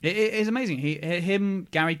great. It is amazing. Him,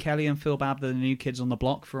 Gary Kelly, and Phil Babb, the new kids on the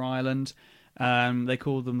block for Ireland. They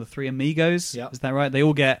call them the Three Amigos. Yep. Is that right? They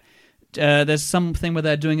all get. There's something where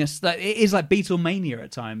they're doing it is like Beatlemania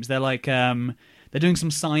at times. They're like they're doing some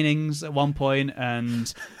signings at one point,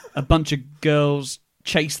 and a bunch of girls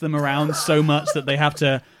chase them around so much that they have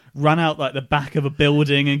to run out like the back of a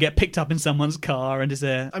building and get picked up in someone's car. And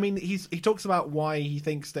I mean, he talks about why he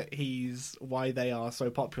thinks that why they are so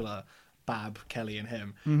popular, Bab, Kelly, and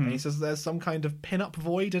him. Mm-hmm. And he says there's some kind of pin-up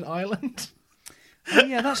void in Ireland. Oh,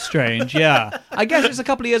 yeah, that's strange. Yeah, I guess it's a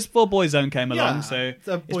couple of years before Boyzone came along, Yeah, so it's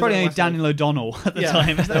Boyzone probably only West Daniel O'Donnell at the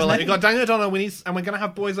time. They were like, we've got Daniel O'Donnell, and we're going to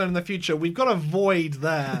have Boyzone in the future. We've got a void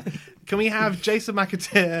there. Can we have Jason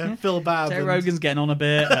McAteer, Phil Babb? Terry Rogan's getting on a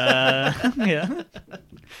bit. Yeah,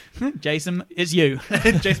 Jason, it's you.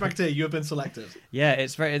 Jason McAteer, you have been selected. Yeah,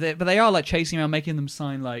 it's but they are like chasing around, making them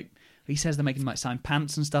sign like. He says they're making them like sign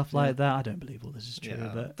pants and stuff like that. I don't believe all this is true.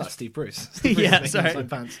 Yeah, but that's Steve Bruce. yeah, Bruce sorry. sign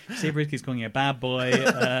pants. Steve Bruce keeps calling you a bad boy.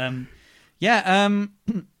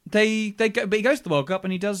 They go, but he goes to the World Cup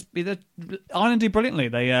and Ireland do brilliantly.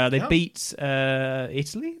 They beat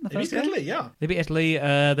Italy in the first game. Italy, yeah. They beat Italy.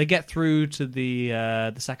 They get through to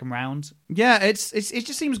the second round. Yeah,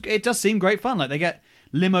 it does seem great fun. Like they get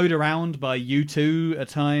limoed around by U2 at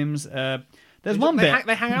times. There's one bit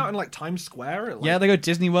they hang out in like Times Square. Yeah, they go to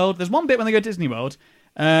Disney World. There's one bit when they go to Disney World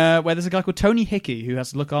where there's a guy called Tony Hickey who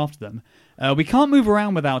has to look after them. We can't move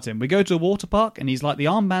around without him. We go to a water park and he's like the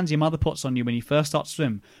armbands your mother puts on you when you first start to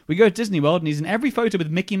swim. We go to Disney World and he's in every photo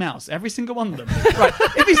with Mickey Mouse, every single one of them. Right,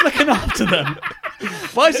 if he's looking after them,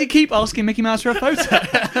 why does he keep asking Mickey Mouse for a photo?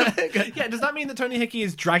 Yeah, does that mean that Tony Hickey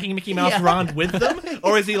is dragging Mickey Mouse around with them?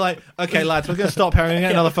 Or is he like, okay, lads, we're going to stop here and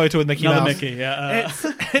get another photo with Mickey Another Mouse? Mickey, yeah.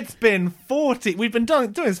 It's been 40. We've been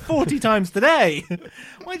doing this 40 times today.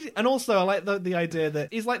 And also, I like the idea that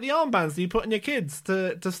he's like the armbands that you put on your kids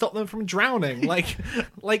to stop them from drowning. Like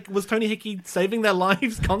was Tony Hickey saving their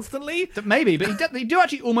lives constantly? Maybe, but he do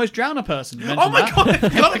actually almost drown a person. Oh my god, I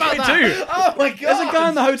forgot about that. Do. Oh my god. There's a guy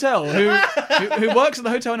in the hotel who works at the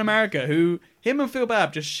hotel in America him and Phil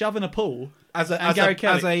Babb just shove in a pool as a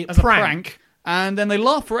prank. And then they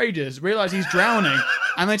laugh for ages, realise he's drowning,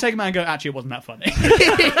 and they take him out and go, actually, it wasn't that funny.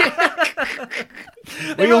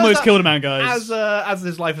 We almost killed a man, guys. As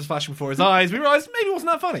his life was flashing before his eyes, we realised maybe it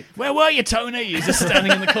wasn't that funny. Where were you, Tony? He's just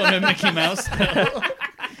standing in the corner of Mickey Mouse.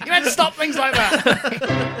 You had to stop things like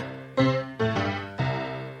that.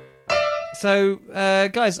 So,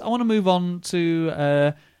 guys, I want to move on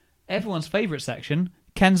to everyone's favourite section,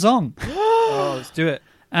 Ken Zong. Oh, let's do it.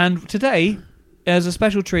 And today, as a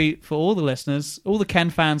special treat for all the listeners, all the Ken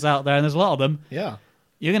fans out there, and there's a lot of them, Yeah.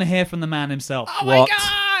 you're going to hear from the man himself. Oh my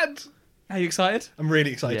god! Are you excited? I'm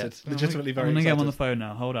really excited. Legitimately very I'm going to excited. get him on the phone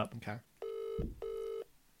now. Hold up. Okay.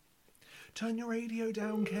 Turn your radio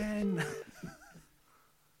down, Ken.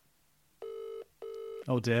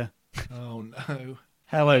 Oh, dear. Oh no.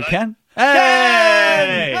 Hello, Ken.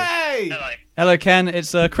 Hey! Hey! Hello. Hello, Ken.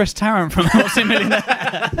 It's Chris Tarrant from What's a Millionaire.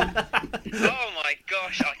 Oh my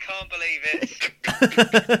gosh, I can't believe it.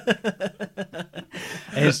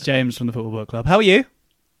 It's James from the Football Book Club. How are you?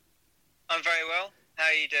 I'm very well. How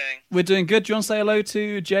are you doing? We're doing good. Do you want to say hello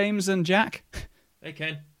to James and Jack? Hey,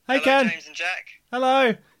 Ken. Hey, Hello, Ken. James and Jack.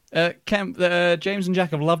 Hello. Ken, James and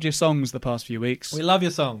Jack have loved your songs the past few weeks. We love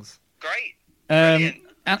your songs. Great. And Brilliant.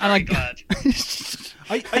 I Glad.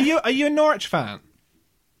 Are you a Norwich fan?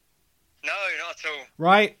 No, not at all.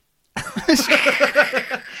 Right.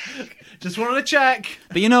 Just wanted to check.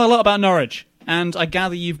 But you know a lot about Norwich, and I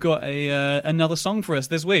gather you've got another song for us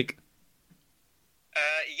this week.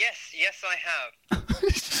 Yes, I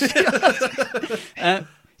have.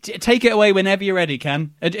 Take it away whenever you're ready,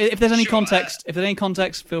 Ken. If there's any context,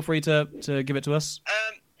 feel free to give it to us.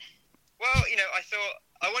 Well, I thought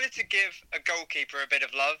I wanted to give a goalkeeper a bit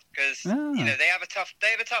of love because they have a tough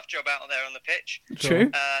job out there on the pitch.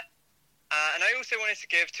 True. And I also wanted to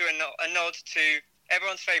give to a nod to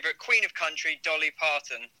everyone's favourite Queen of Country, Dolly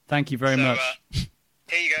Parton. Thank you very much.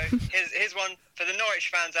 Here you go. Here's one for the Norwich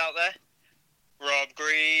fans out there. Rob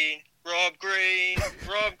Green, Rob Green,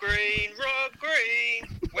 Rob Green,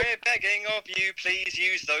 we're begging of you, please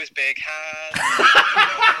use those big hands.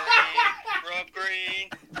 Rob Green,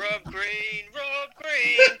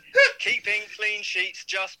 keeping clean sheets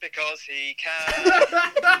just because he can.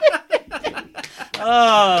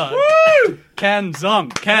 Ken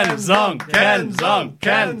Zong.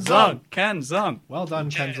 Well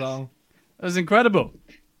done, Ken Zong. That was incredible.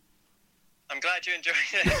 I'm glad you enjoyed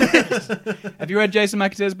it. Have you read Jason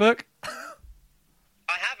McAteer's book?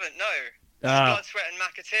 I haven't, no. Blood, Sweat and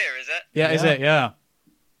McAteer, is it? Yeah, is it? Yeah.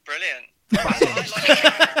 Brilliant. I like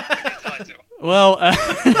the title. Well,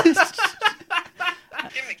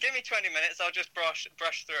 give me 20 minutes. I'll just brush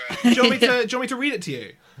through it. Do you want me to read it to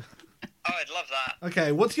you? Oh, I'd love that.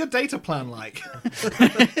 Okay, what's your data plan like?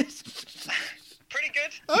 Pretty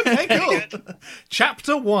good. Okay, cool. Pretty good.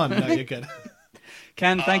 Chapter 1. No, you're good.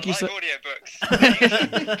 Ken, thank you I so. like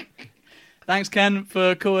audiobooks. Thanks, Ken,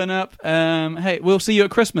 for calling up. Hey, we'll see you at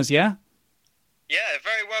Christmas, yeah? Yeah,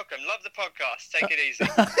 very welcome. Love the podcast. Take it easy.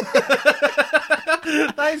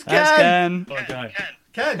 Thanks, Ken. Thanks,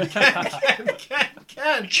 Ken. Ken.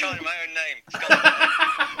 I'm chanting my own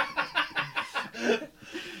name.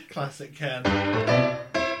 Classic Ken.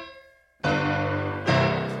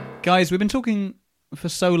 Guys, we've been talking for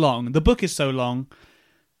so long. The book is so long.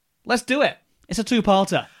 Let's do it. It's a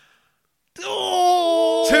two-parter.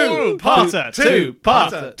 Two-parter.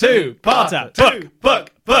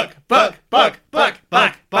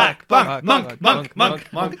 Monk.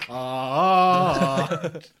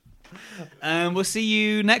 And we'll see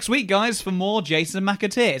you next week, guys, for more Jason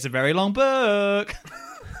McAteer. It's a very long book.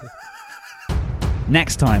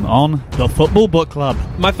 Next time on The Football Book Club.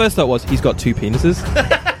 My first thought was, he's got 2 penises.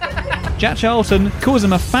 Jack Charlton calls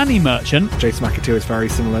him a fanny merchant. Jason McAteer is very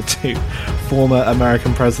similar to former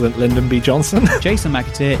American President Lyndon B. Johnson. Jason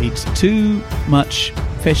McAteer eats too much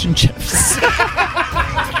fish and chips.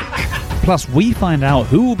 Plus, we find out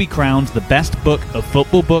who will be crowned the best book of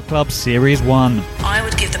Football Book Club Series 1. I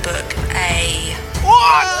would give the book a...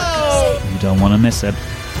 What? You don't want to miss it.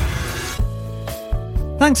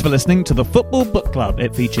 Thanks for listening to the Football Book Club.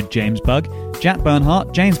 It featured James Bugg, Jack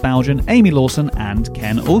Bernhardt, James Bowden, Amy Lawson, and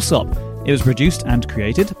Ken Alsop. It was produced and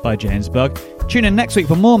created by James Bugg. Tune in next week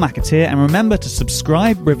for more McAteer, and remember to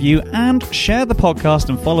subscribe, review, and share the podcast,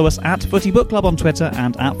 and follow us at Footy Book Club on Twitter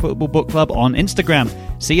and at Football Book Club on Instagram.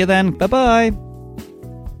 See you then. Bye-bye.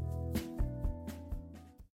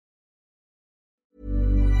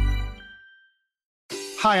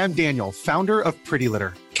 Hi, I'm Daniel, founder of Pretty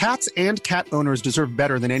Litter. Cats and cat owners deserve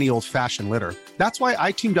better than any old-fashioned litter. That's why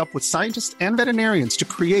I teamed up with scientists and veterinarians to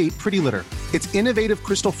create Pretty Litter. Its innovative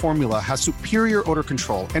crystal formula has superior odor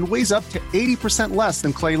control and weighs up to 80% less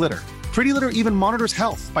than clay litter. Pretty Litter even monitors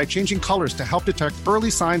health by changing colors to help detect early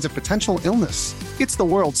signs of potential illness. It's the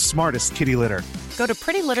world's smartest kitty litter. Go to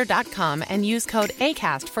prettylitter.com and use code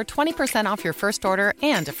ACAST for 20% off your first order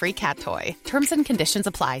and a free cat toy. Terms and conditions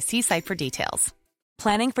apply. See site for details.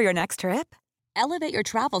 Planning for your next trip? Elevate your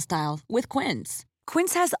travel style with Quince.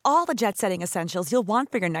 Quince has all the jet-setting essentials you'll want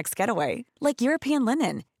for your next getaway, like European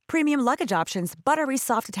linen, premium luggage options, buttery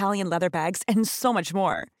soft Italian leather bags, and so much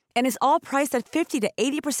more. And is all priced at 50 to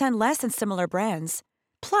 80% less than similar brands.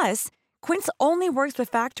 Plus, Quince only works with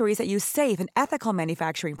factories that use safe and ethical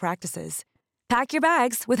manufacturing practices. Pack your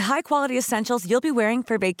bags with high-quality essentials you'll be wearing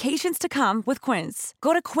for vacations to come with Quince.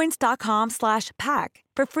 Go to quince.com/pack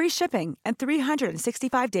for free shipping and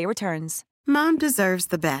 365-day returns. Mom deserves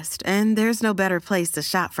the best, and there's no better place to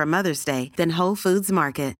shop for Mother's Day than Whole Foods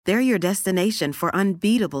Market. They're your destination for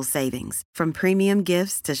unbeatable savings, from premium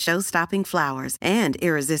gifts to show-stopping flowers and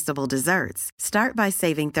irresistible desserts. Start by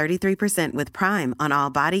saving 33% with Prime on all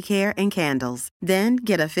body care and candles. Then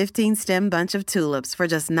get a 15-stem bunch of tulips for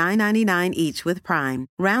just $9.99 each with Prime.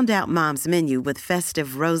 Round out Mom's menu with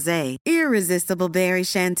festive rosé, irresistible berry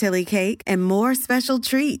chantilly cake, and more special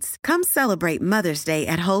treats. Come celebrate Mother's Day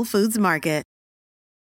at Whole Foods Market.